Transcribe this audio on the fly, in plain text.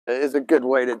is a good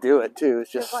way to do it too.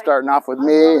 It's just starting off with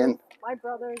me and my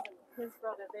brothers and his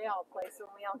brother, they all play, so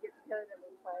when we all get together then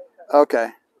we play. But. Okay.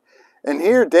 And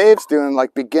here Dave's doing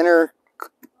like beginner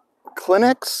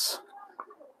clinics.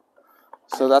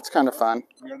 So that's kind of fun.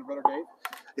 Your other brother Dave?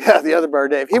 Yeah, the other brother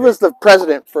Dave. He was the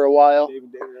president for a while. Dave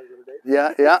and Dave, Dave?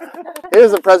 Yeah, yeah. He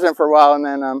was the president for a while, and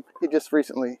then he just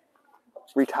recently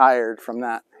retired from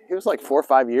that. He was like 4 or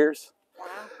 5 years. Wow.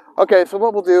 Okay, so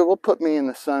what we'll do, we'll put me in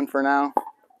the sun for now.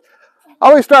 I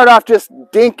always start off just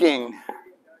dinking.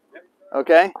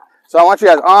 Okay? So I want you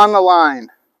guys on the line.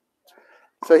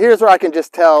 So here's where I can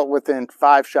just tell within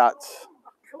 5 shots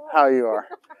how you are.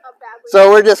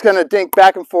 So we're just going to dink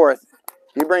back and forth.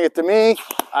 You bring it to me,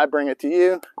 I bring it to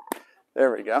you.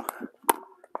 There we go.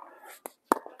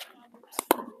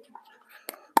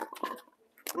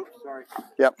 Oops, sorry.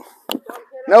 Yep.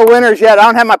 No winners yet. I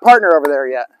don't have my partner over there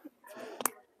yet.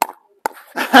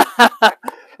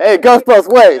 Hey, it goes both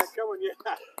ways. Should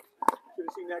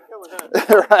have seen that coming,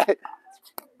 huh? Right.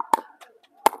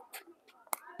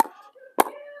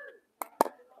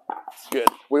 Good.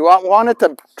 We want it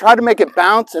to try to make it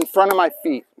bounce in front of my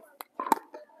feet.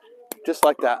 Just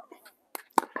like that.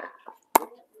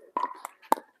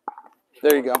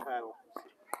 There you go.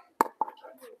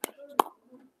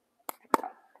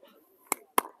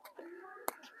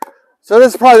 So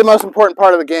this is probably the most important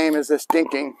part of the game, is this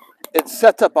dinking. It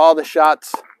sets up all the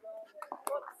shots.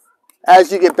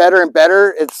 As you get better and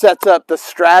better, it sets up the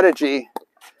strategy.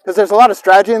 Because there's a lot of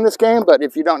strategy in this game, but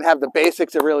if you don't have the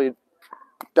basics, it really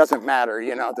doesn't matter,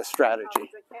 you know, the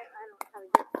strategy.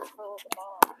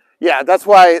 Yeah, that's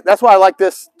why I like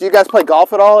this. Do you guys play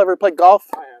golf at all? Ever play golf?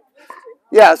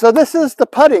 Yeah, so this is the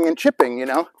putting and chipping, you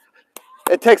know.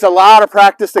 It takes a lot of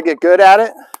practice to get good at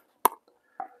it.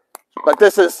 But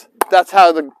that's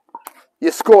how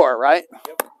you score, right?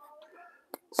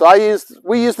 So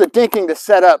we use the dinking to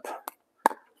set up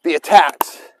the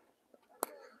attacks.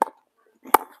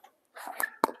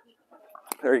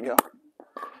 There you go.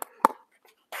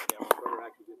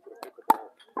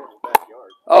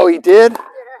 Oh, he did?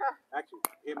 Actually,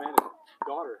 him and his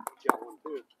daughter got one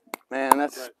too. Man,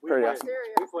 that's pretty awesome.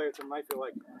 We play with them. I feel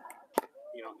like,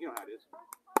 you know how it is.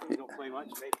 You don't play much.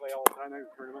 They play all the time. They're in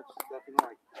tournaments and stuff. You know,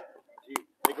 like, gee,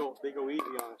 they go easy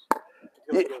on us.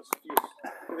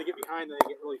 Until they get behind, then they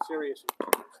get really serious.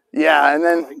 Yeah, and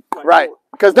then right,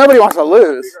 because nobody wants to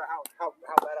lose. Figure out how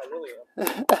bad I really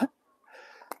am.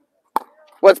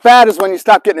 What's bad is when you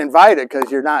stop getting invited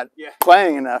because you're not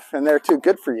playing enough and they're too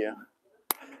good for you.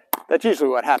 That's usually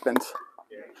what happens.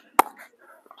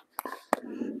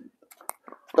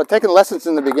 But taking lessons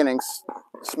in the beginning's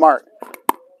smart.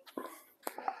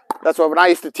 That's what when I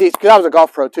used to teach, because I was a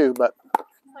golf pro too, but. It's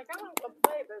like, I want to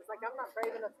play, but it's like, I'm not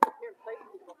brave enough to come here and play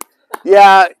people.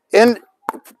 Yeah, and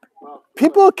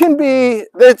people can be,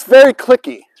 it's very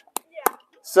cliquey. Yeah.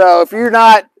 So if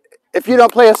you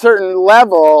don't play a certain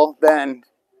level, then,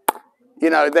 you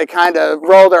know, they kind of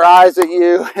roll their eyes at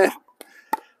you.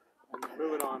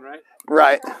 Move it on, right?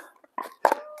 Right.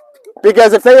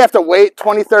 Because if they have to wait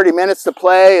 20, 30 minutes to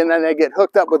play and then they get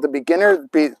hooked up with the beginner,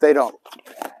 they don't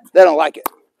like it.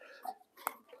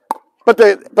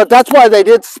 But that's why they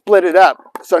did split it up.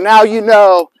 So now you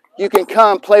know you can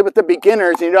come play with the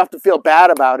beginners and you don't have to feel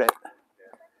bad about it.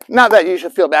 Not that you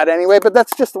should feel bad anyway, but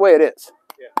that's just the way it is.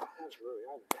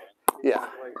 Yeah.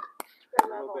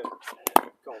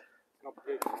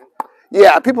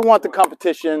 Yeah, people want the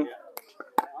competition.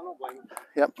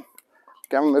 Yep.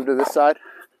 Okay, I'm going to move to this side.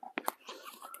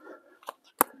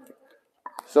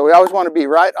 So we always want to be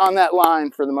right on that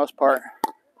line for the most part.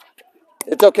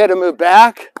 It's okay to move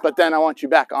back, but then I want you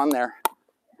back on there.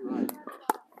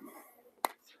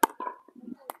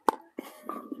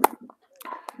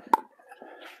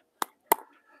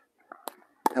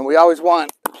 And we always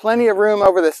want plenty of room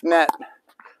over this net.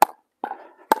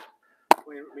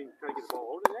 Trying to get the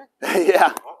ball over there? Yeah.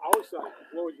 I always thought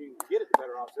the lower you can get it, the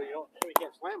better off, so you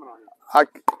can't slam it on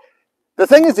you. The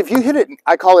thing is, if you hit it,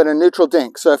 I call it a neutral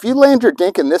dink. So if you land your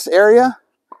dink in this area,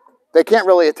 they can't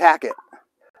really attack it.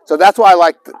 So that's why I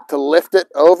like to lift it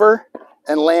over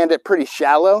and land it pretty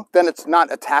shallow. Then it's not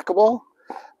attackable,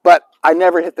 but I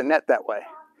never hit the net that way.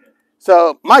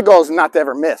 So my goal is not to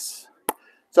ever miss.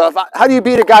 So how do you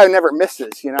beat a guy who never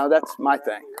misses? You know, that's my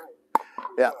thing.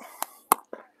 Yeah.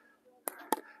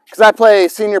 Because I play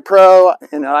senior pro,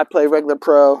 you know, I play regular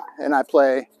pro, and I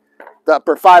play the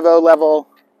upper 5-0 level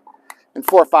and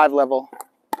 4-5 level.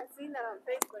 I've seen that on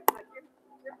Facebook. Like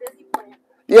you're busy playing.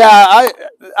 Yeah,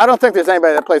 I don't think there's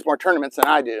anybody that plays more tournaments than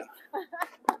I do.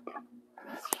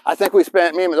 I think me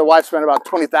and the wife spent about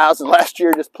 $20,000 last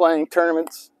year just playing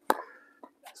tournaments.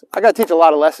 So I got to teach a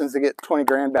lot of lessons to get 20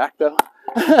 grand back though.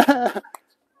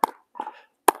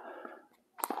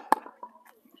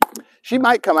 She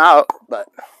might come out, but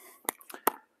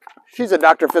she's a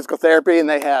doctor of physical therapy, and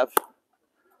they have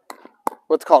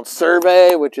what's called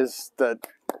survey, which is the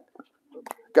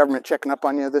government checking up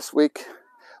on you this week.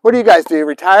 What do you guys do?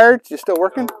 Retired? You still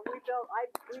working?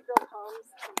 We built homes.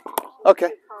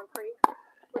 Okay. Concrete.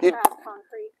 You- Which has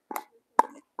concrete.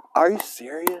 Are you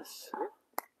serious?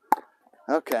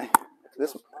 Okay.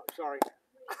 This. Sorry.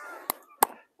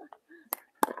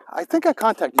 I think I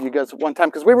contacted you guys one time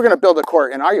because we were going to build a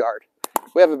court in our yard.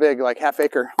 We have a big, like,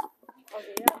 half-acre. Oh,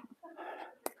 yeah.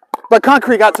 But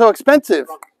concrete got so expensive.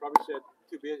 Probably said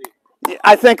too busy. Yeah,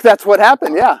 I think that's what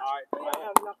happened, yeah. We don't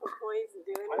have enough employees to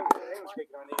do I anything. was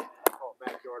taking on these called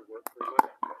backyard work pretty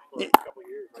much for a couple of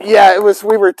years. Yeah, it was,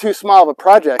 we were too small of a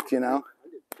project, you know.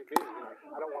 I'm just too busy.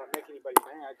 I don't want to make anybody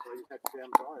mad, so I just have to say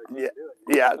I'm sorry. I Yeah. can't do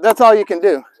it. Yeah, that's all you can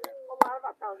do. A lot of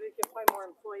our projects can find more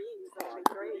employees. That would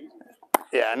be great.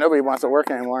 Yeah, nobody wants to work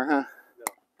anymore, huh? No,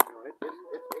 it's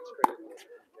crazy.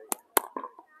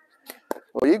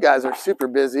 Well, you guys are super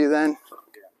busy then.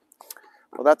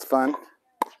 Well, that's fun.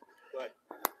 But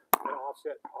I'll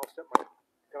set my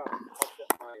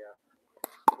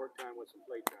work time with some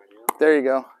play time, you know? There you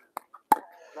go.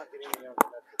 Not getting any younger,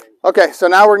 that's the thing. Okay, so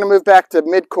now we're going to move back to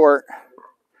mid-court.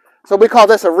 So we call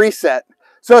this a reset.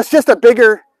 So it's just a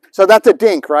bigger, so that's a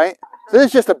dink, right? So this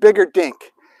is just a bigger dink.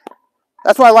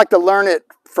 That's why I like to learn it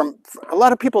from, a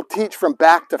lot of people teach from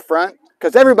back to front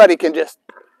because everybody can just,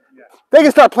 they can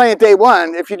start playing day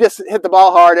one if you just hit the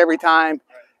ball hard every time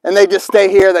and they just stay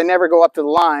here, they never go up to the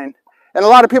line. And a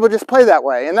lot of people just play that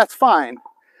way, and that's fine.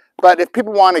 But if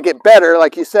people want to get better,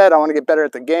 like you said, I want to get better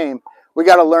at the game, we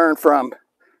got to learn from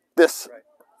this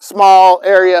small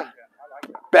area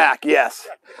back, yes.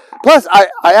 Plus, I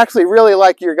actually really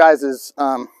like your guys'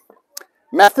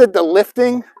 method, the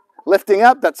lifting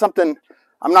up. That's something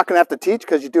I'm not going to have to teach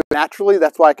because you do it naturally.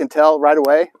 That's why I can tell right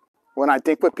away when I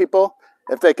dink with people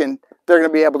if they're going to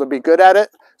be able to be good at it.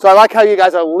 So I like how you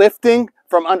guys are lifting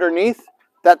from underneath.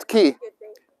 That's key.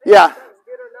 Yeah.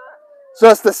 So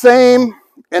it's the same,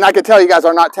 and I can tell you guys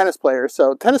are not tennis players.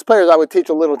 So tennis players I would teach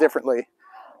a little differently.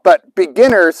 But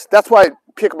beginners, that's why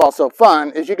pickleball's so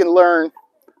fun, is you can learn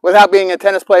without being a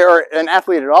tennis player or an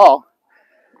athlete at all.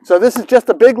 So this is just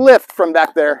a big lift from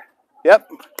back there. Yep.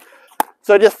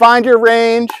 So just find your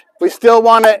range. We still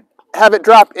want to have it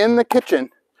drop in the kitchen.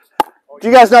 Do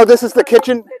you guys know this is the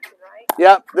kitchen?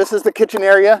 Yep, this is the kitchen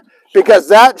area because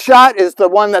that shot is the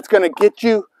one that's going to get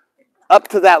you up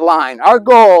to that line. Our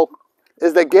goal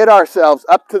is to get ourselves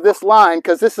up to this line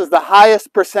because this is the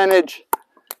highest percentage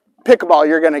pickleball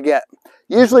you're going to get.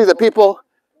 Usually the people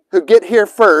who get here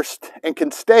first and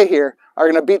can stay here are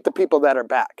going to beat the people that are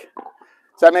back.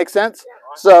 Does that make sense?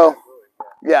 So,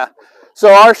 yeah.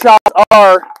 So our shots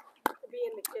are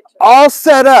all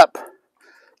set up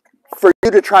for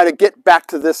you to try to get back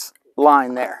to this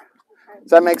line there.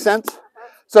 Does that make sense?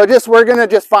 So we're going to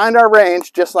just find our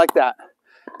range just like that.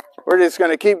 We're just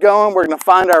going to keep going. We're going to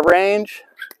find our range.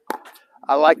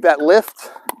 I like that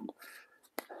lift.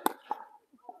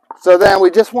 So then we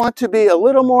just want to be a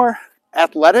little more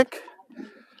athletic,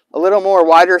 a little more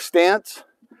wider stance,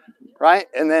 right?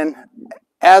 And then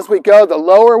as we go, the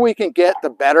lower we can get, the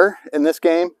better in this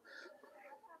game.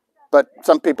 But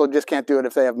some people just can't do it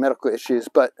if they have medical issues.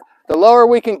 But the lower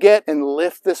we can get and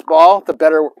lift this ball, the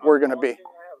better we're going to be.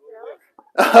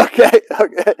 Okay,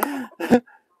 okay.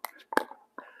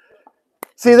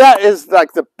 See, that is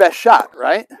like the best shot,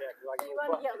 right?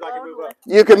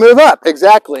 You can move up,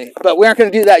 exactly. But we aren't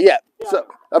going to do that yet. So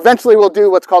eventually we'll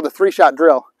do what's called a 3-shot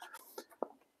drill.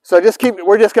 So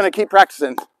we're just going to keep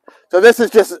practicing. So this is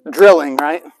just drilling,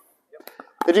 right?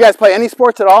 Did you guys play any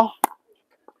sports at all?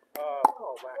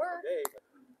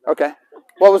 Okay.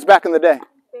 What was back in the day?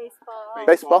 Baseball.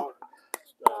 Baseball?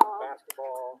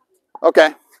 Basketball.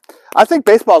 Okay. I think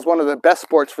baseball is one of the best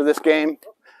sports for this game.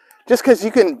 Just because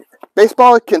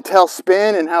baseball can tell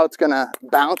spin and how it's going to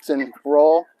bounce and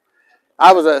roll.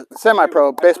 I was a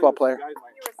semi-pro baseball player. You were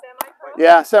semi-pro?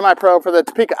 Yeah, semi-pro for the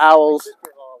Topeka Owls.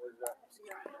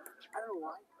 I don't know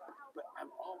why, but I'm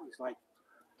always like,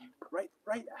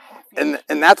 right. And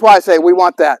that's why I say we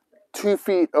want that 2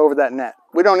 feet over that net.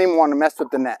 We don't even want to mess with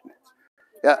the net.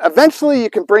 Yeah, eventually you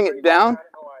can bring it down.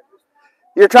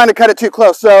 You're trying to cut it too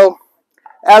close. So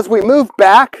as we move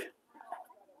back,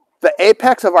 the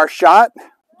apex of our shot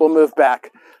will move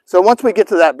back. So once we get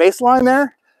to that baseline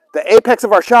there, the apex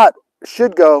of our shot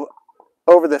should go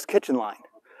over this kitchen line.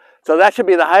 So that should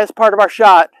be the highest part of our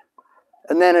shot,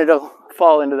 and then it'll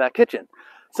fall into that kitchen.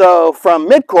 So from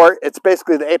midcourt, it's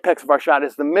basically the apex of our shot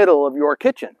is the middle of your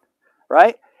kitchen,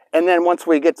 right? And then once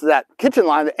we get to that kitchen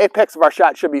line, the apex of our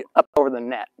shot should be up over the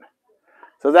net.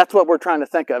 So that's what we're trying to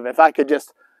think of. If I could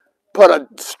just put a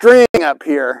string up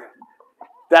here,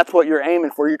 that's what you're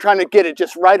aiming for. You're trying to get it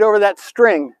just right over that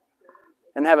string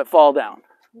and have it fall down.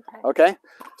 Okay?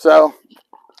 So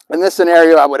in this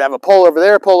scenario, I would have a pole over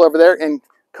there in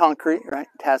concrete, right?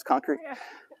 Taz concrete.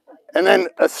 And then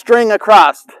a string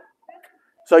across.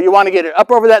 So you want to get it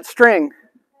up over that string.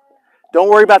 Don't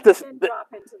worry about this.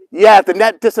 Yeah, the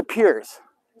net disappears.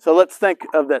 So let's think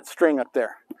of that string up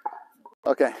there.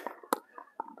 Okay.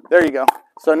 There you go.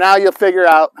 So now you'll have to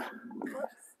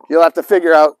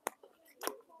figure out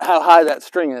how high that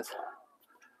string is.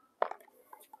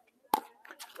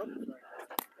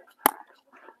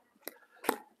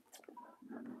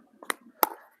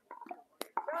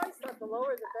 The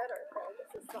lower the better.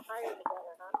 This is the higher the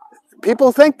better, huh?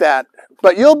 People think that,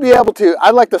 but you'll be able to. I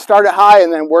like to start it high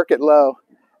and then work it low,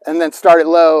 and then start it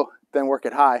low, then work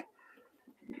it high.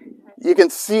 You can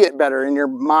see it better in your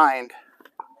mind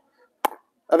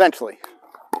eventually.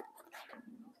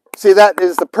 See, that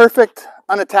is the perfect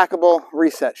unattackable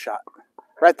reset shot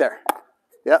right there.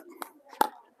 Yep.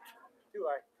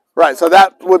 Right, so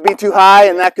that would be too high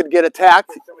and that could get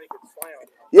attacked.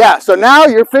 Yeah, so now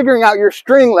you're figuring out your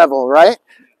string level, right?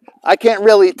 I can't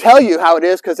really tell you how it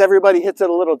is because everybody hits it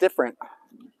a little different.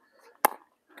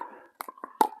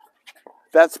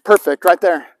 That's perfect right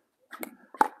there.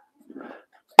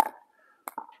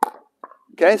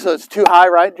 Okay, so it's too high,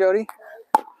 right, Jody?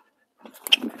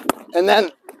 And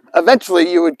then eventually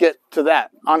you would get to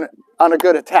that on a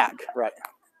good attack, right?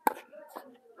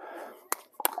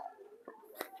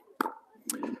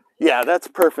 Yeah, that's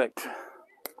perfect.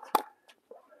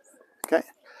 Okay,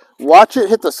 watch it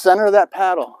hit the center of that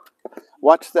paddle.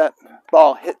 Watch that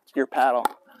ball hit your paddle.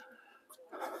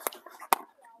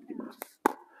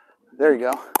 There you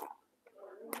go.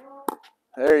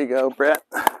 There you go, Bret.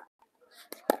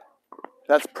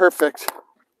 That's perfect.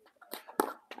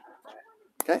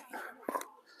 Okay.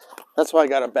 That's why I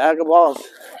got a bag of balls.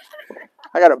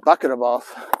 I got a bucket of balls.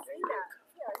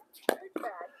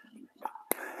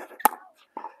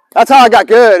 That's how I got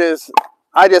good, is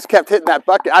I just kept hitting that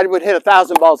bucket. I would hit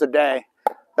 1,000 balls a day.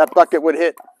 That bucket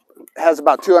has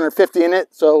about 250 in it.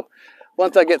 So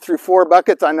once I get through 4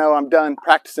 buckets, I know I'm done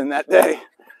practicing that day.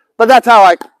 But that's how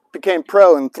I became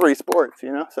pro in 3 sports,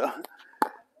 you know, so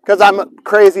because I'm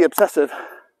crazy obsessive.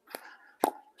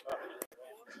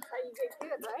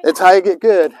 It's how you get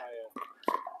good.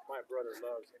 My brother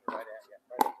loves it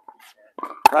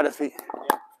right at feet.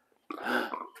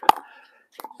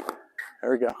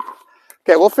 There we go.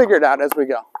 Okay, we'll figure it out as we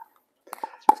go.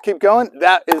 Just keep going.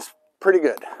 That is pretty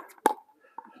good.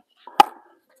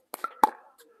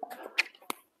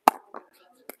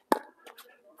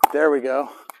 There we go.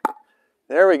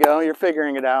 There we go. You're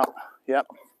figuring it out. Yep.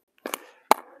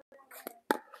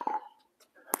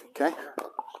 Okay.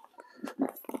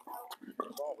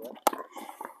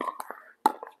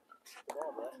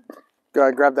 Go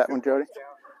ahead, grab that one, Jody.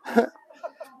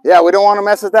 Yeah, we don't want to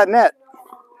mess with that net.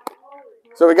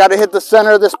 So we got to hit the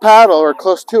center of this paddle or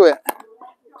close to it.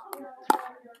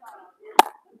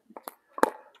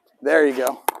 There you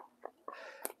go.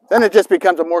 Then it just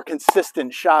becomes a more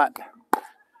consistent shot.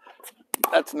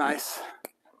 That's nice.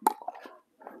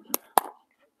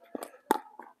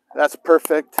 That's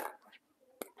perfect.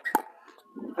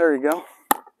 There you go.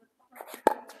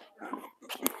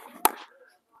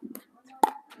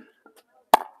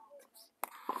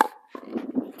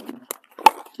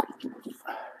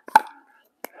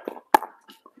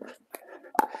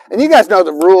 And you guys know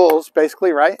the rules,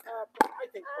 basically, right? I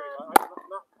think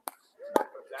not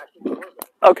exactly.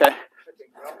 Okay. Do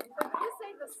you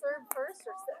say the serve first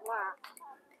or sit last?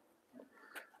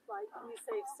 Like, do you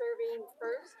say serving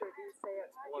first or do you say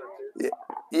it?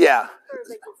 Yeah. They just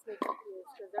get confused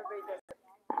because everybody does it.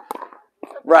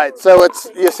 Right. So it's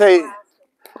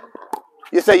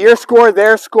you say your score,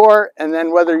 their score, and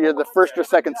then whether you're the first or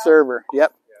second server.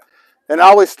 Yep. And it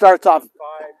always starts off. 5-2.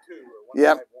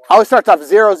 Yep. Always starts off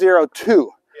 0-0-2.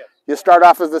 You start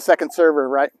off as the second server,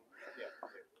 right?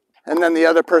 And then the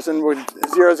other person would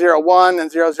 0-0-1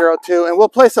 and 0-0-2. And we'll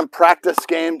play some practice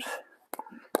games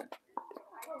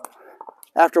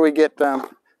after we get the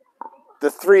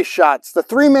 3 shots, the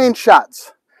 3 main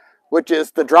shots, which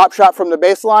is the drop shot from the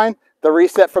baseline, the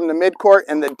reset from the midcourt,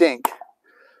 and the dink.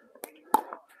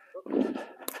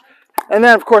 And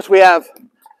then, of course, we have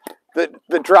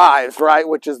the drives, right,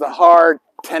 which is the hard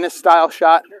tennis style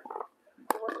shot. The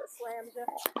one that slams you?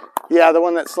 Yeah, the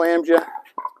one that slams you.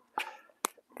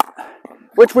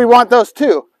 Which we want those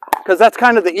too, because that's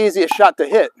kind of the easiest shot to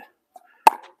hit.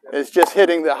 It's just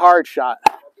hitting the hard shot.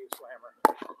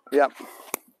 Yep.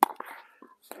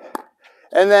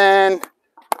 And then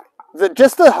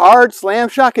just the hard slam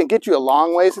shot can get you a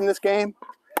long ways in this game.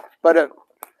 But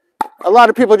a lot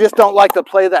of people just don't like to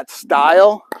play that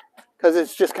style because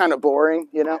it's just kind of boring,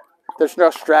 you know? There's no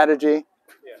strategy.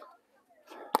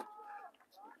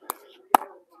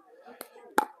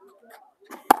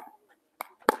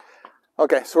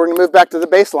 Okay, so we're going to move back to the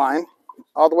baseline,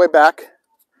 all the way back.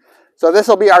 So this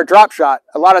will be our drop shot.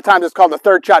 A lot of times it's called the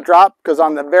third shot drop because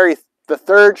on the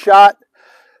third shot,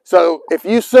 so if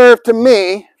you serve to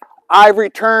me, I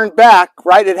return back,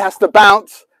 right? It has to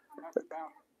bounce.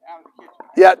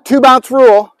 Yeah, 2 bounce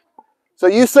rule. So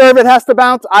you serve, it has to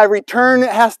bounce. I return, it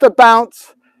has to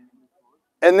bounce.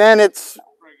 And then it's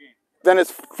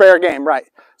fair game, right?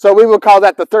 So we would call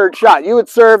that the third shot. You would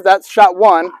serve, that's shot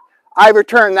 1. I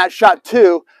return, that shot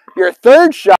 2. Your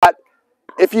third shot,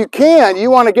 if you can, you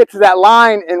want to get to that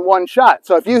line in 1 shot.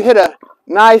 So if you hit a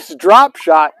nice drop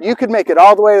shot, you could make it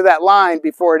all the way to that line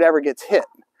before it ever gets hit.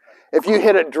 If you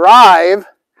hit a drive,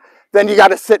 then you got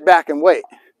to sit back and wait,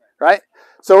 right?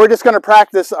 So we're just going to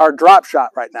practice our drop shot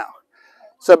right now.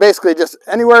 So basically just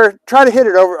anywhere, try to hit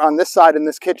it over on this side in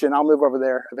this kitchen. I'll move over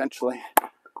there eventually.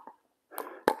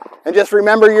 And just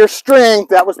remember your string.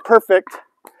 That was perfect.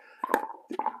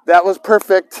 That was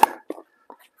perfect.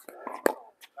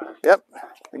 Yep.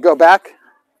 And go back.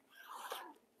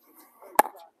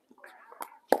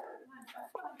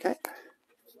 Okay.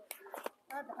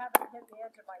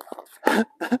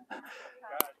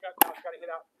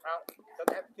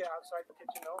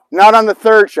 Not on the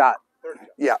third shot.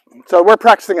 Yeah. So we're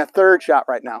practicing a third shot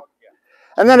right now.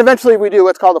 And then eventually we do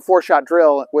what's called a 4-shot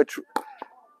drill, which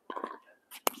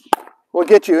will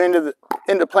get you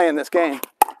into playing this game.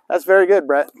 That's very good,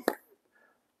 Bret.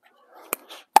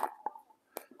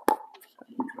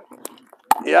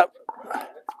 Yep.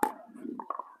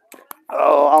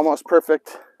 Oh, almost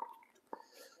perfect.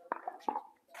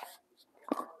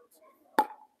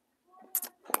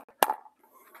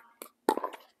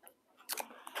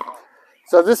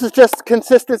 So this is just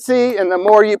consistency, and the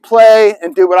more you play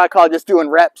and do what I call just doing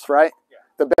reps, right?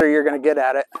 The better you're going to get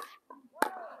at it.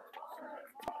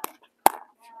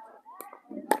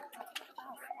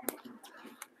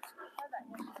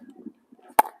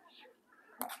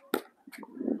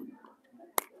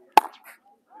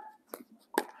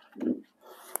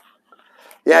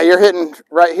 Yeah, you're hitting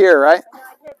right here, right?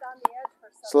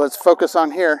 So let's focus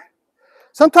on here.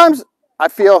 Sometimes I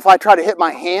feel if I try to hit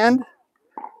my hand,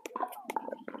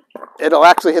 it'll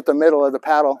actually hit the middle of the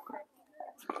paddle.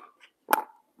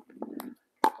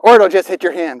 Or it'll just hit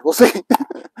your hand. We'll see.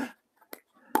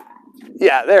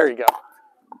 Yeah, there you go.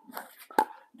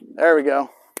 There we go.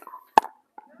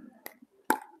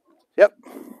 Yep.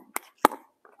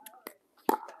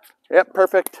 Yep,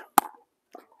 perfect.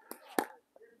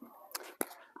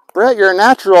 Bret, you're a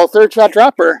natural third shot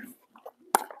dropper.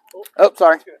 Oh,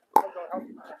 sorry.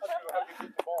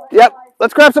 Yep,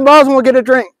 let's grab some balls and we'll get a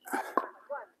drink.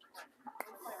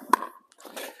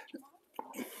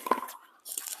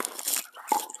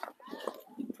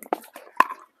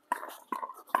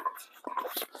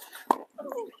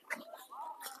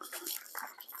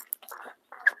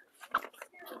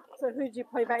 So who'd you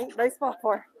play baseball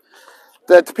for?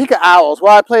 The Topeka Owls.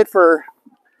 Well, I played for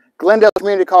Glendale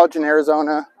Community College in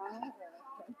Arizona,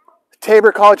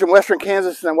 Tabor College in Western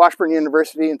Kansas, and then Washburn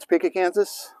University in Topeka,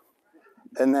 Kansas.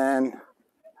 And then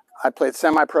I played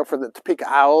semi-pro for the Topeka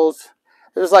Owls.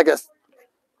 It was like a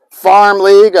farm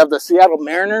league of the Seattle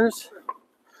Mariners.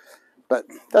 But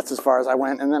that's as far as I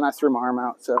went. And then I threw my arm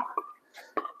out. So.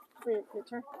 Were you a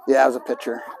pitcher? Yeah, I was a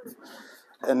pitcher.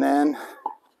 And then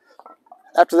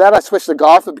after that, I switched to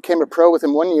golf and became a pro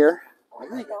within 1 year. Oh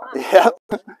my God. Yeah.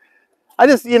 I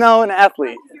just, you know, an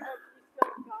athlete.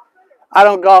 I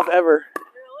don't golf ever.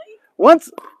 Really? Once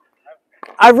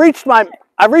I've reached my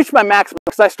maximum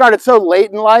because I started so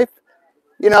late in life.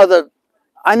 You know,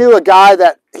 I knew a guy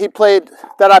that I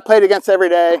played against every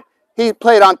day. He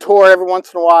played on tour every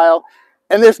once in a while,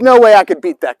 and there's no way I could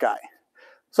beat that guy.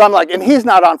 So I'm like, and he's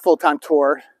not on full-time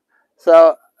tour,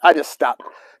 so I just stopped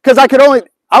because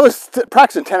I was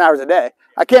practicing 10 hours a day.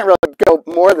 I can't really go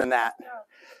more than that.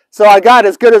 So I got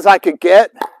as good as I could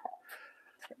get,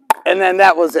 and then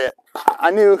that was it.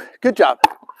 I knew, good job.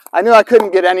 I knew I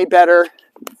couldn't get any better.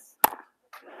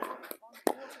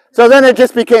 So then it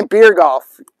just became beer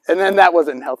golf, and then that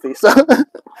wasn't healthy. So Then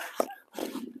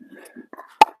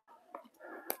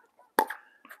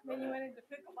you went into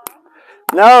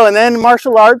pickleball? no, and then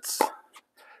martial arts,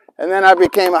 and then I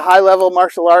became a high-level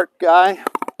martial art guy.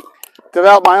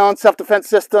 Developed my own self-defense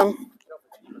system.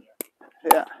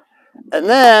 Yeah. And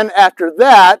then after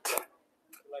that,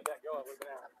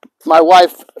 my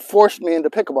wife forced me into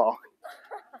pickleball.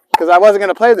 because I wasn't going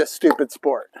to play this stupid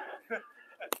sport.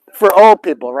 For old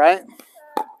people, right?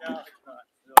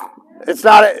 It's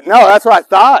not. No, that's what I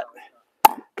thought.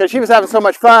 Because she was having so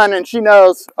much fun, and she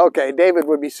knows, okay, David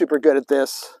would be super good at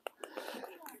this.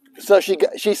 So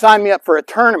she signed me up for a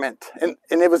tournament, and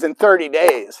it was in 30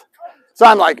 days. So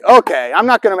I'm like, okay, I'm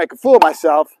not going to make a fool of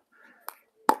myself.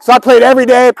 So I played every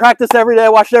day, practiced every day,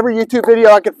 watched every YouTube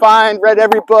video I could find, read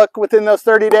every book within those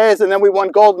 30 days, and then we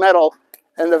won gold medal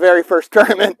in the very first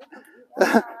tournament.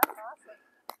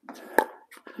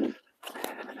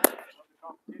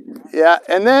 Yeah,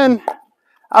 and then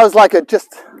I was like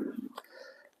just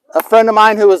a friend of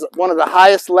mine who was one of the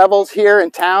highest levels here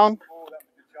in town.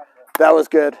 That was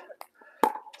good.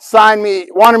 Signed me,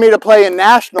 wanted me to play in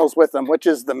nationals with them, which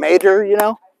is the major, you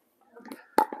know.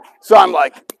 So I'm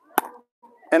like,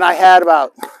 and I had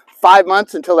about 5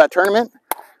 months until that tournament.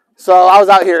 So I was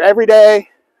out here every day,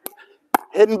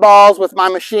 hitting balls with my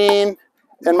machine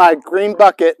and my green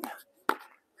bucket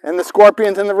and the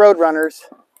Scorpions and the Roadrunners.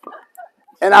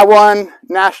 And I won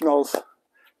nationals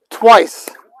twice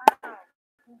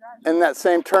in that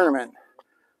same tournament,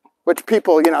 which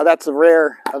people, you know, that's a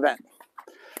rare event.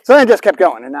 So then I just kept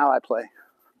going, and now I play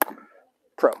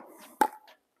pro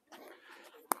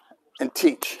and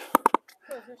teach.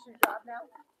 So is this your job now?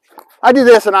 I do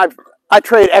this, and I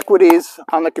trade equities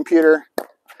on the computer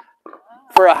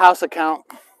for a house account.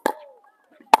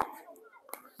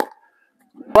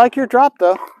 Like your drop,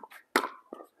 though.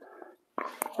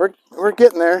 We're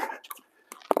getting there.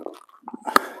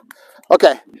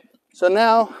 Okay, so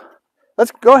now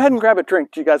let's go ahead and grab a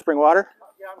drink. Do you guys bring water?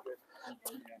 Yeah, I'm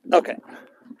good. Okay.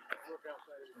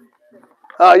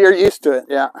 Oh, you're used to it,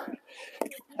 yeah.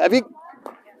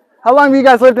 How long have you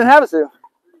guys lived in Havasu?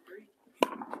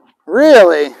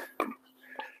 Really?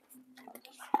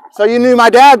 So you knew my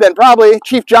dad then, probably,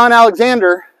 Chief John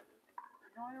Alexander.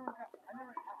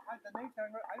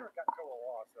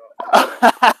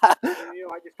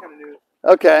 I just kind of knew.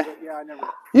 Okay. Yeah, I never.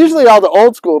 Usually all the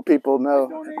old school people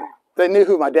know. They knew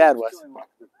who my dad was.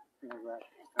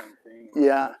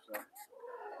 Yeah.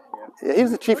 Yeah, he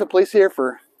was the chief of police here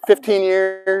for 15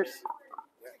 years.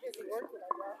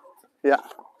 Yeah.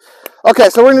 Okay,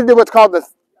 so we're going to do what's called the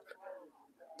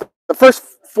first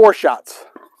 4 shots.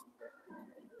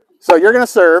 So you're going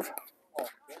to serve.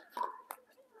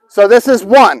 So this is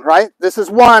 1, right? This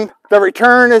is 1. The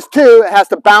return is 2. It has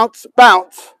to bounce,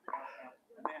 bounce.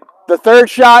 The third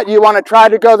shot, you want to try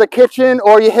to go the kitchen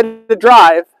or you hit the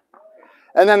drive.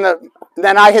 And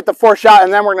then I hit the 4th shot,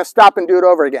 and then we're going to stop and do it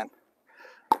over again.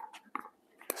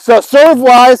 So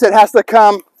serve-wise, it has to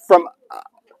come from,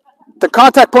 the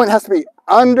contact point has to be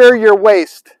under your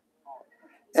waist.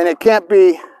 And it can't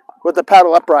be with the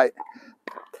paddle upright.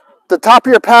 The top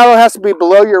of your paddle has to be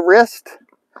below your wrist.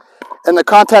 And the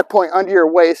contact point under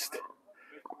your waist.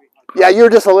 Yeah, you're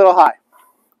just a little high.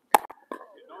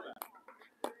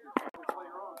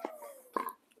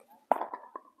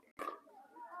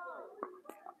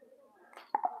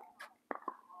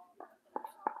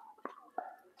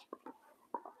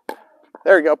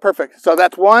 There you go, perfect. So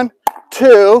that's 1,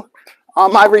 2.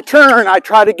 On my return, I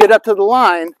try to get up to the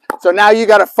line. So now you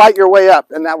got to fight your way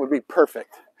up, and that would be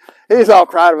perfect. He's all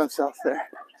proud of himself there.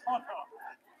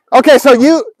 Okay, so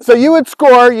you would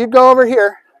score. You'd go over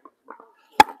here.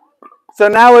 So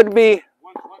now it would be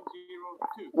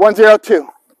 1-0-2.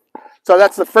 So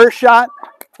that's the first shot.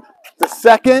 The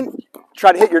second,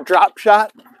 try to hit your drop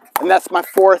shot, and that's my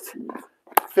 4th,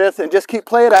 5th, and just keep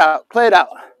play it out. Play it out.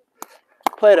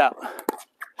 Play it out.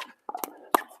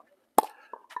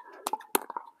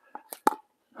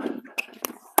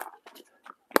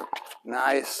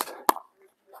 Nice.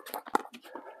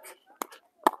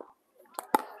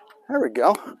 There we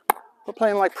go. We're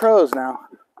playing like pros now.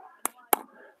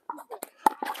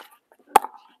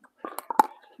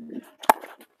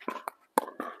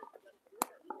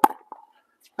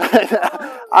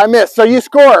 I missed. So you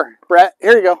score, Brett.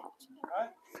 Here you go.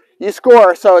 You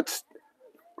score. So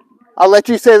I'll let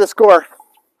you say the score.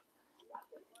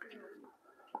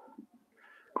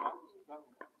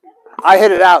 I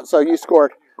hit it out, so you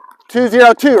scored.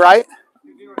 2-0-2, right?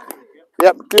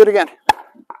 Yep, do it again.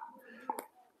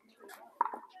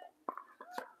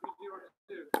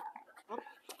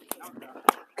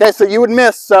 Okay, so you would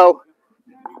miss. So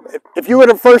if you were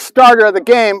the first starter of the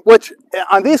game, which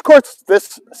on these courts,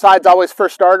 this side's always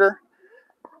first starter.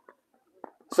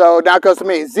 So now it goes to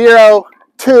me. 0,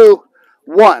 2,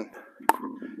 1.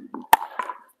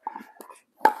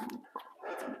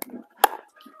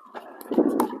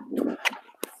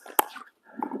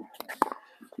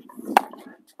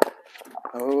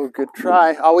 Oh, good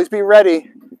try. Always be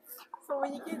ready. So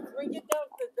when you get down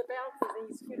to the bounces and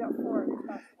you scoot up forward.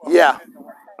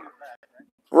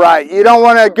 Right. You don't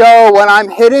want to go when I'm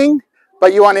hitting,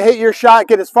 but you want to hit your shot,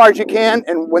 get as far as you can.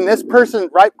 And when this person,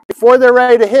 right before they're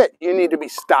ready to hit, you need to be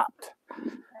stopped.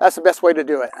 That's the best way to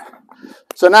do it.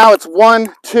 So now it's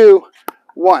 1, 2,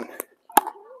 1.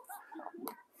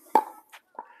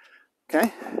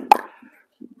 Okay.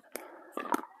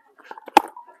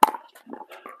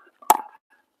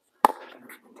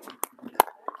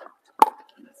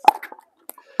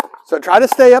 So try to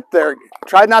stay up there.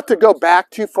 Try not to go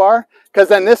back too far, because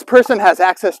then this person has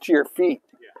access to your feet.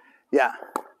 Yeah.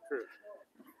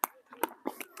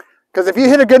 Because if you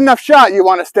hit a good enough shot, you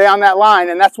want to stay on that line,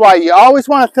 and that's why you always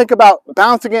want to think about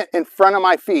bouncing it in front of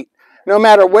my feet. No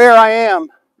matter where I am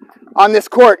on this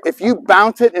court, if you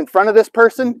bounce it in front of this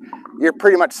person, you're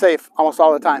pretty much safe almost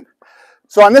all the time.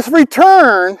 So on this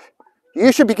return,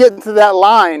 you should be getting to that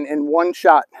line in one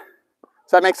shot.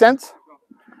 Does that make sense?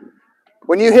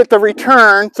 When you hit the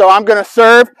return, so I'm going to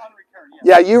serve.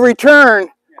 Yeah, you return.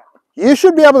 You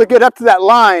should be able to get up to that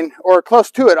line or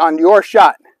close to it on your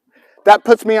shot. That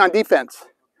puts me on defense.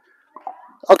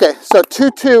 Okay, so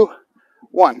 2, 2,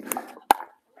 1.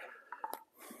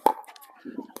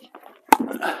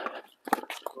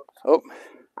 Oh.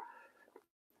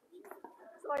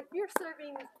 So if you're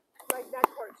serving like that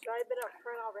court, should I have been up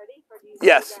front already? Or do you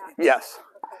Yes, yes.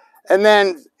 Okay. And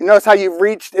then you notice how you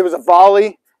reached, it was a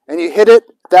volley, and you hit it,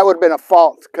 that would have been a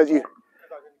fault.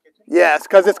 Yes,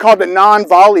 because it's called the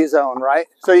non-volley zone, right?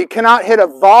 So you cannot hit a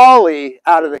volley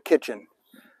out of the kitchen.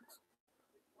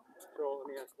 So let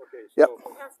me ask, okay, Yep.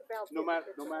 so no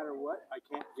matter what, I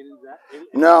can't get into that?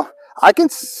 No, I can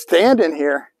stand in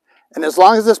here, and as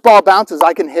long as this ball bounces,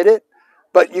 I can hit it,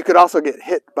 but you could also get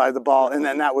hit by the ball, and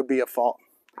then that would be a fault.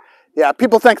 Yeah,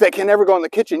 people think they can never go in the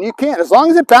kitchen. You can't. As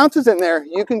long as it bounces in there,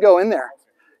 you can go in there.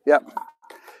 Yep.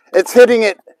 It's hitting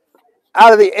it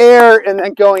out of the air and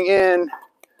then going in,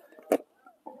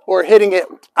 or hitting it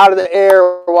out of the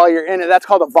air while you're in it. That's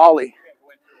called a volley.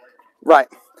 Right.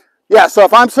 Yeah, so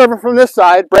if I'm serving from this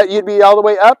side, Brett, you'd be all the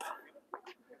way up.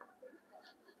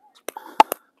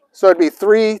 So it'd be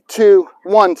 3, 2,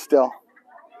 1 still.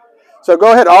 So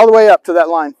go ahead all the way up to that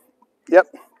line. Yep.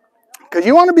 Because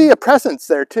you want to be a presence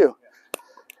there too.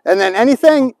 And then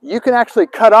anything you can actually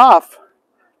cut off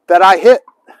that I hit.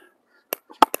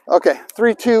 Okay,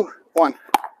 3, 2, 1.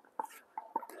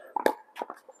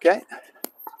 Okay.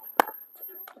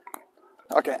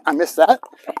 Okay, I missed that.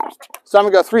 So I'm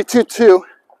going to go 3, 2, 2.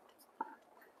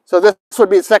 So this would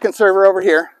be the second server over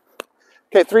here.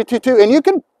 Okay, 3, 2, 2. And you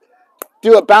can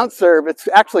do a bounce serve. It's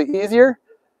actually easier.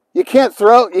 You can't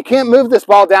move this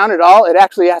ball down at all. It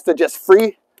actually has to just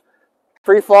free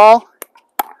fall.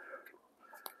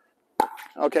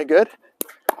 Okay, good.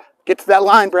 Get to that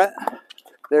line, Brett.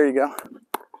 There you go.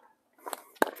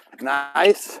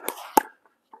 Nice.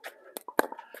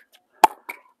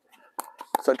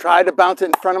 So try to bounce it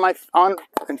in front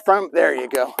of there you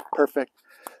go. Perfect.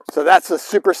 So that's a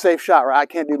super safe shot, right? I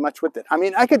can't do much with it. I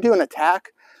mean, I could do an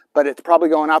attack, but it's probably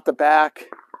going out the back.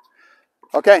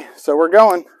 Okay, so we're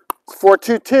going. It's 4,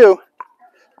 2, 2.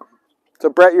 So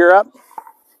Brett, you're up.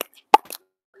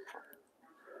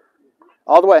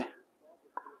 All the way.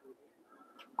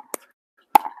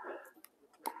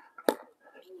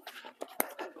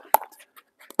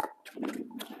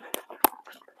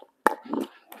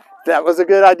 That was a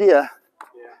good idea.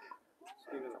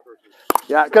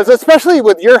 Yeah, because especially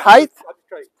with your height.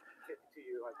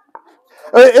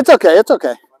 It's okay, it's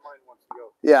okay.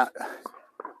 Yeah.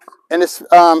 And it's,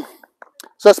 so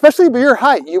especially with your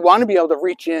height, you want to be able to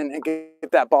reach in and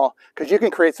get that ball, because you can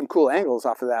create some cool angles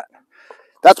off of that.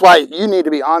 That's why you need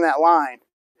to be on that line.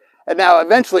 And now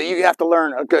eventually you have to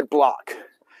learn a good block.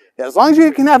 Yeah, as long as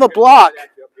you can have a block.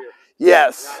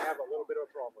 Yes.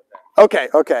 Okay,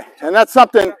 okay. And that's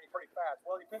something.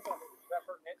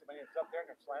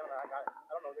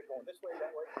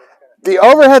 The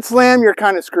overhead slam, you're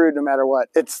kind of screwed no matter what.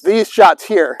 It's these shots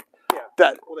here.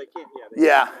 That,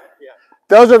 yeah.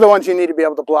 Those are the ones you need to be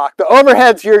able to block. The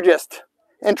overheads, you're just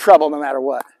in trouble no matter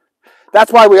what.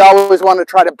 That's why we always want to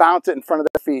try to bounce it in front of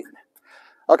their feet.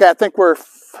 Okay, I think we're...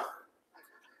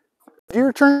 Did you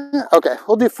return? Okay,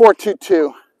 we'll do 4, 2,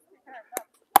 2.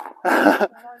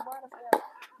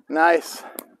 Nice.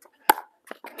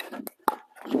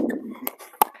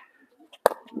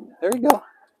 There you go.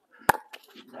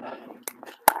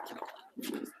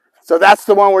 So that's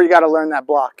the one where you got to learn that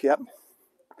block. Yep.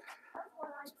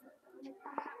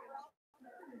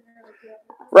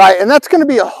 Right, and that's going to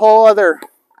be a whole other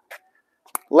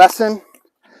lesson.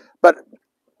 But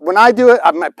when I do it,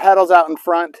 my paddle's out in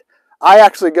front. I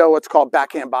actually go what's called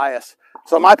backhand bias.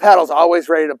 So my paddle's always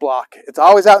ready to block. It's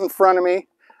always out in front of me,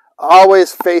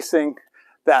 always facing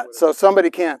that. So somebody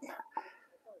can't.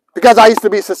 because I used to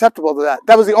be susceptible to that.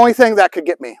 That was the only thing that could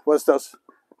get me, was those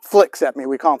flicks at me.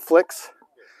 We call them flicks.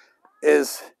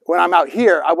 Is when I'm out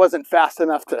here, I wasn't fast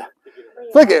enough to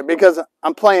flick it because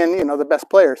I'm playing, you know, the best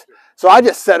players. So I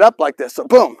just set up like this. So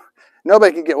boom,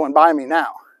 nobody can get one by me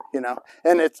now, you know.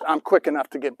 And I'm quick enough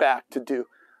to get back to do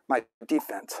my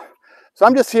defense. So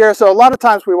I'm just here. So a lot of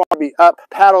times we want to be up,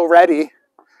 paddle ready.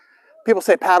 People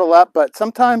say paddle up, but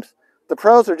sometimes the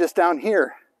pros are just down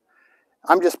here.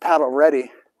 I'm just paddle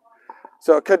ready.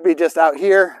 So it could be just out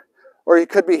here, or you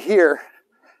could be here,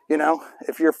 you know,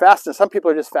 if you're fast enough. Some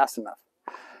people are just fast enough.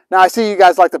 Now I see you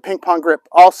guys like the ping pong grip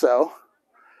also.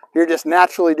 You're just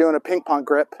naturally doing a ping pong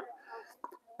grip.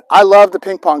 I love the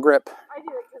ping pong grip. I do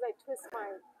it because I twist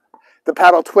The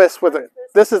paddle twist with it.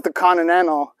 This is the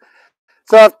Continental.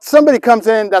 So if somebody comes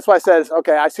in, that's why I said,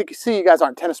 okay, I see you guys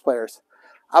aren't tennis players.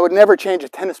 I would never change a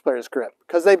tennis player's grip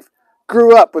because they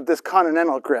grew up with this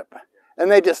Continental grip and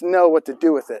they just know what to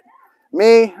do with it.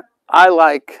 Me, I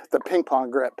like the ping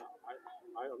pong grip.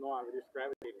 I don't know. I would just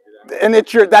gravitate to that. And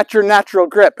that's your natural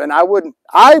grip. And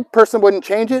I personally wouldn't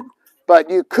change it, but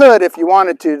you could if you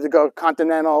wanted to go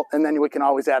Continental, and then we can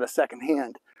always add a second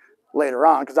hand later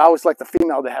on. Because I always like the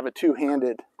female to have a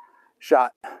two-handed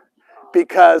shot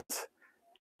because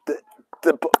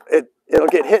it'll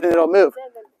get hit and it'll move.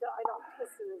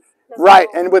 Right,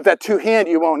 and with that two-hand,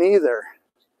 you won't either.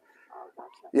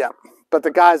 Yeah, but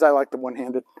the guys, I like the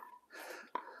one-handed.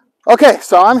 Okay,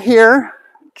 so I'm here.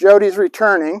 Jodi's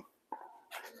returning.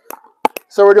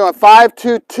 So we're doing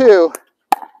 5-2-2.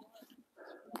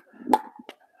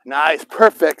 Nice,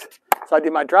 perfect. So I do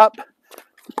my drop.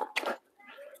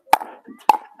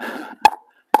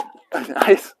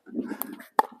 Nice.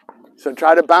 So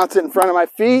try to bounce it in front of my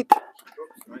feet.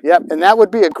 Yep, and that would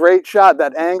be a great shot,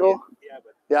 that angle.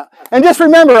 Yeah, and just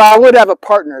remember, I would have a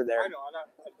partner there. I know.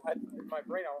 My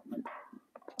brain.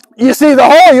 You see the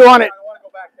hole, you want it.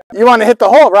 You want to hit the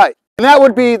hole, right? And that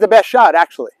would be the best shot,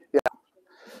 actually. Yeah.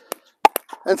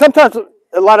 And sometimes,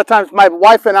 a lot of times, my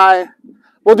wife and I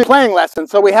will do playing lessons,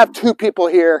 so we have two people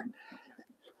here.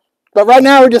 But right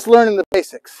now, we're just learning the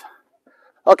basics.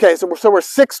 Okay, so we're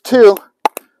 6-2-2.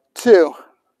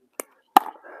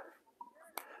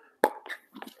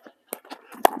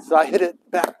 So I hit it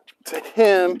back to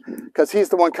him because he's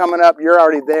the one coming up. You're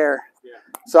already there.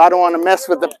 So I don't want to mess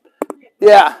with the...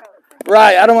 Yeah,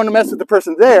 right. I don't want to mess with the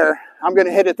person there. I'm going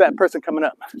to hit it that person coming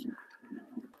up.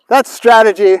 That's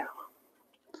strategy.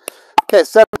 Okay,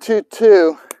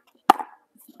 7-2-2.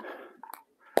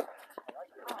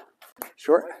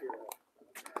 Short.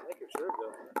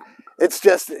 It's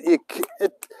just,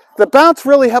 the bounce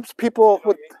really helps people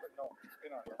with...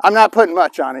 I'm not putting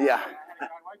much on it, yeah.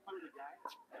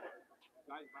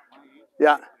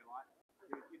 Yeah.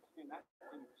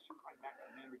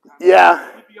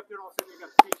 Yeah.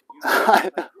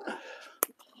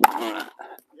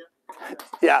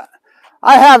 Yeah.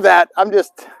 I have that. I'm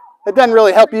just, it doesn't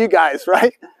really help you guys,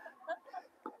 right?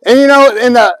 And you know,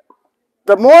 in the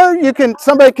more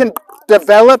somebody can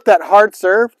develop that hard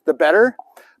serve, the better.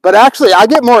 But actually, I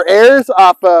get more airs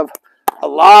off of a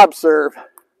lob serve.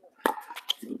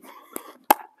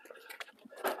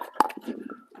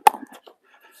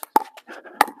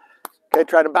 Okay,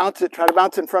 try to bounce it. Try to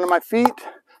bounce it in front of my feet.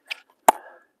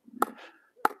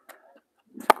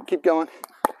 Keep going.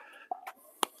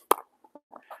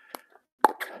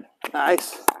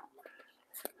 Nice.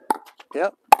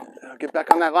 Yep. Get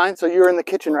back on that line. So you're in the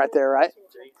kitchen right there, right?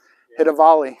 Hit a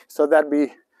volley. So that'd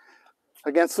be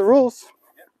against the rules.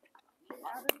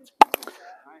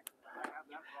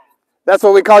 That's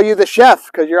what we call you the chef,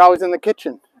 because you're always in the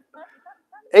kitchen.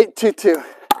 8-2-2.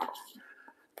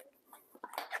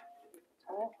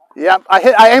 Yep,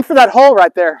 I aim for that hole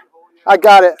right there. I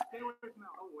got it.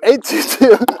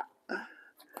 8-2-2.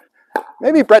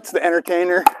 Maybe Bret's the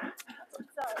entertainer.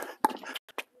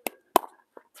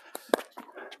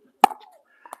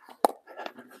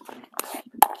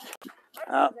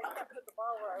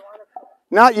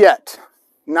 Not yet.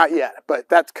 Not yet, but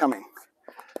that's coming.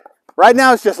 Right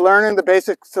now it's just learning the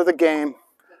basics of the game.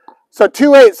 So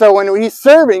 2-8, so when he's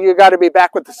serving, you got to be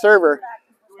back with the server.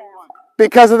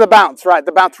 Because of the bounce, right,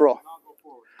 the bounce rule.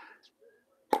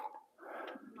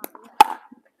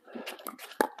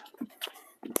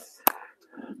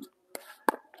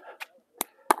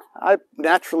 I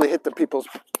naturally hit the people's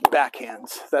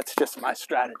backhands. That's just my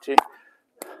strategy.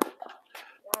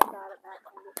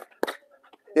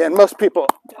 Yeah, and most people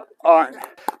aren't.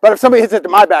 But if somebody hits it to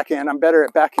my backhand, I'm better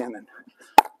at backhand than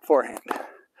forehand.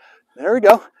 There we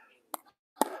go.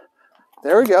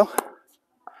 There we go.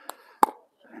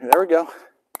 There we go.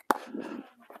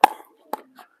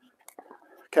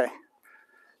 Okay.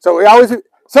 So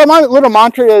So my little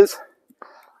mantra is,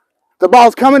 the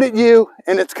ball's coming at you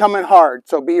and it's coming hard,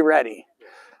 so be ready.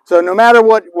 So no matter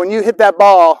what, when you hit that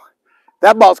ball's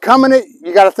coming at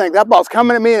you, got to think that ball's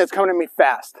coming at me and it's coming at me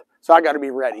fast. So I got to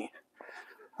be ready.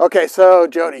 Okay, so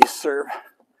Jodi's serve.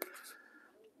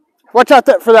 Watch out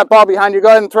for that ball behind you. Go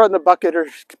ahead and throw it in the bucket or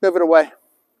move it away.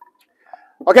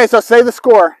 Okay, so say the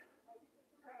score.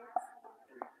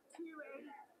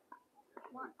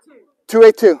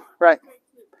 2-8-2, right.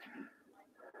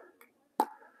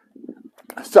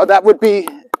 So that would be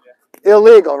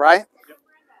illegal, right?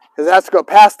 Because it has to go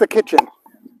past the kitchen.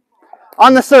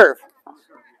 On the serve.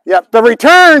 Yep, the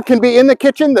return can be in the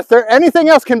kitchen. Anything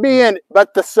else can be in,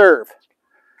 but the serve.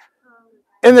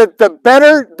 And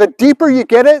the deeper you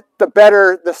get it, the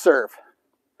better the serve.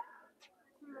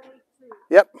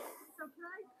 Yep.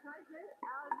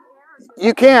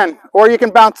 You can, or you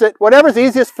can bounce it. Whatever's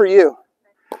easiest for you.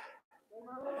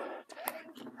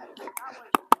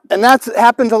 And that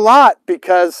happens a lot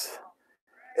because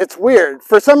it's weird.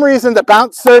 For some reason, the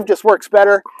bounce serve just works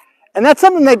better. And that's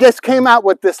something they just came out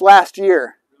with this last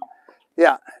year.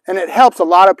 Yeah, and it helps a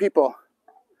lot of people.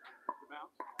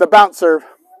 The bounce serve.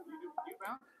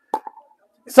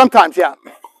 Sometimes, yeah.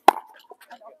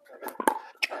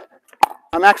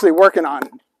 I'm actually working on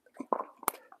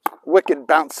wicked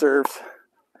bounce serves.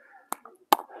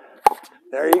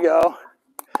 There you go.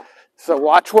 So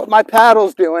watch what my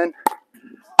paddle's doing.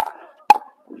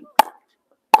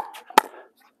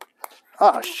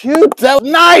 Oh, shoot. That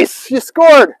was nice. You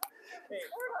scored.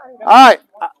 All right.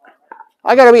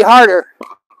 I got to be harder.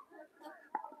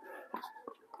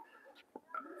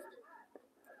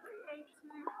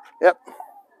 Yep.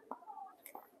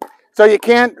 So you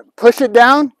can't push it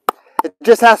down. It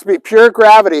just has to be pure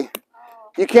gravity.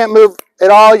 You can't move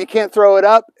at all. You can't throw it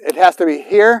up. It has to be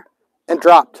here and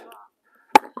dropped.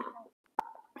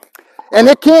 And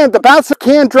the bouncer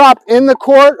can drop in the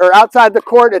court or outside the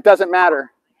court. It doesn't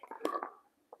matter.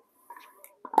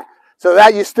 So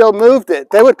that you still moved it.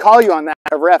 They would call you on that,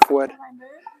 a ref would.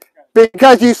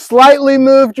 Because you slightly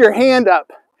moved your hand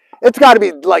up. It's got to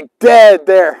be like dead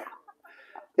there.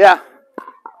 Yeah.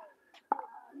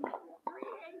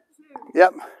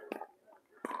 Yep.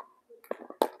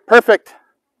 Perfect.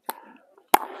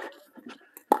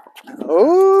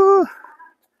 Ooh.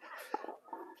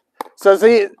 So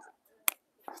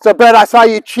Bret, I saw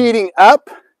you cheating up.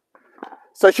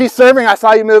 So she's serving, I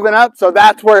saw you moving up, so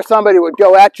that's where somebody would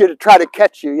go at you to try to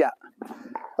catch you, yeah.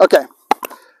 Okay,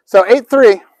 so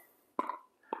 8-3.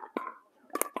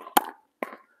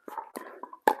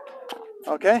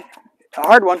 Okay, a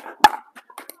hard one.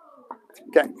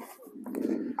 Okay.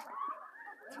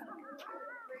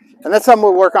 And that's something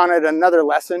we'll work on at another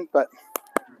lesson, but.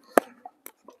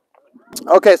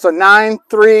 Okay, so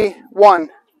 9-3-1.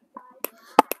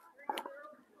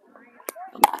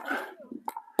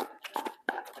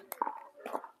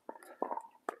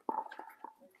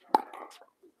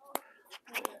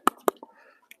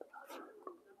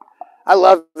 I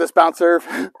love this bounce serve.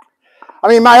 I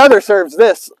mean, my other serve's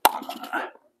this.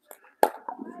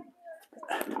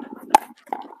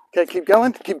 Okay, keep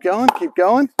going, keep going, keep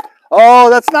going. Oh,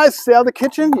 that's nice. Stay out of the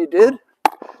kitchen. You did.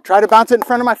 Try to bounce it in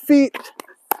front of my feet.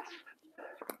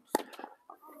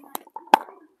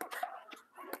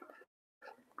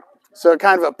 So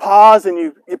kind of a pause, and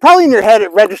you probably in your head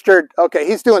it registered, okay,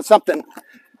 he's doing something.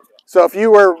 So if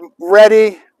you were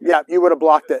ready, yeah, you would have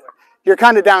blocked it. You're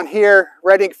kind of down here,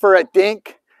 ready for a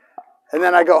dink, and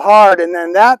then I go hard, and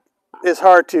then that is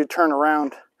hard to turn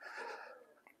around.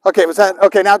 Okay, was that,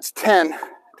 okay, now it's 10.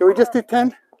 Did we just do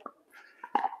 10?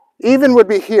 Even would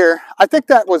be here. I think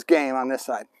that was game on this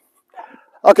side.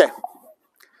 Okay,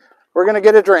 we're going to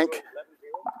get a drink.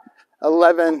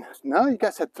 11, no, you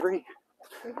guys had 3.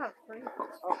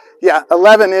 Yeah,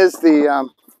 11 is there's,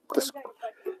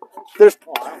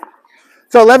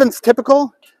 so 11's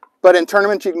typical. But in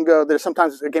tournaments, you can go, there's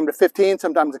sometimes a game to 15,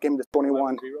 sometimes a game to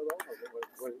 21.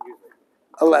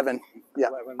 11, yeah.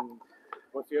 11,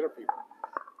 what's the other people?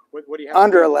 What do you have?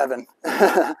 Under 11.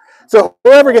 So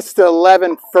whoever gets to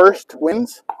 11 first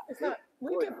wins. It's not,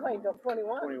 we can play until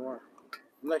 21. 21.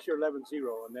 Unless you're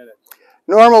 11-0, and then it's...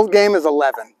 Normal game is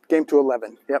 11. Game to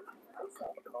 11, yep.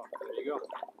 There you go.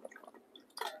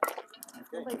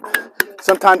 Okay.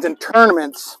 Sometimes in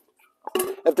tournaments,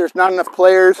 if there's not enough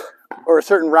players or a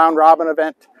certain round robin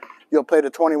event, you'll play to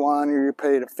 21 or you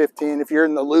play to 15. If you're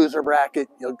in the loser bracket,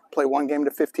 you'll play one game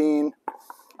to 15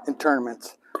 in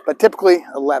tournaments. But typically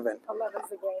 11. 11's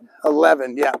the game.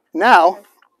 11, yeah. Now,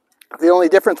 the only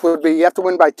difference would be you have to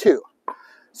win by 2.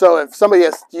 So if somebody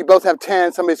has, you both have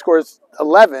 10, somebody scores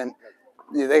 11,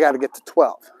 they got to get to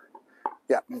 12.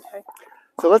 Yeah. Okay.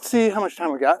 So let's see how much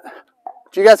time we got.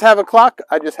 Do you guys have a clock?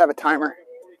 I just have a timer.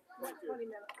 20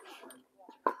 minutes.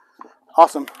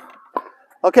 Awesome.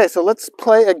 Okay, so let's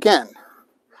play again.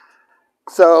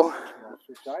 So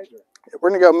we're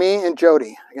going to go me and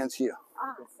Jodi against you.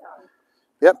 Awesome.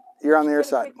 Yep, you're on the other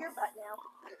side. Kick your butt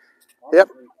now. Yep.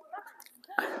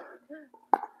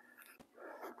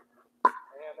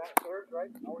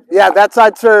 Yeah, that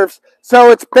side serves.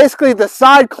 So it's basically the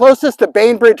side closest to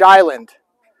Bainbridge Island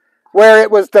where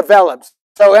it was developed.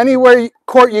 So anywhere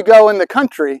court you go in the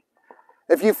country,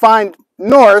 if you find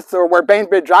north or where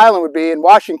Bainbridge Island would be in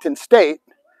Washington State,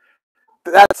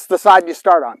 that's the side you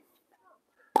start on.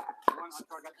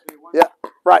 Yeah,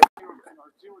 right.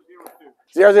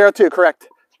 002, correct.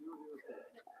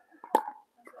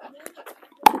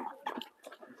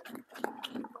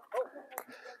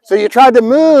 So you tried to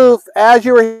move as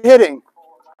you were hitting.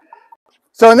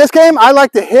 So in this game, I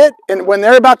like to hit, and when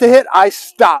they're about to hit, I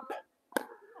stop.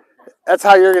 That's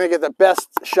how you're going to get the best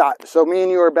shot. So me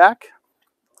and you are back.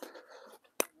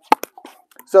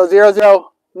 So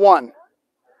 001.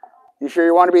 You sure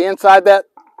you want to be inside that?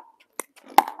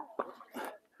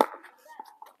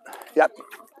 Yep.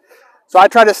 So I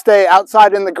try to stay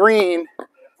outside in the green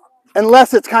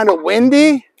unless it's kind of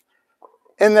windy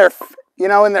in their,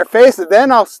 in their face.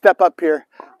 Then I'll step up here.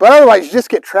 But otherwise, you just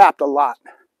get trapped a lot.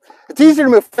 It's easier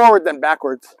to move forward than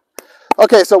backwards.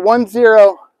 Okay, so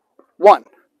 101.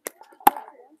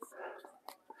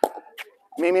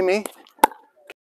 Me.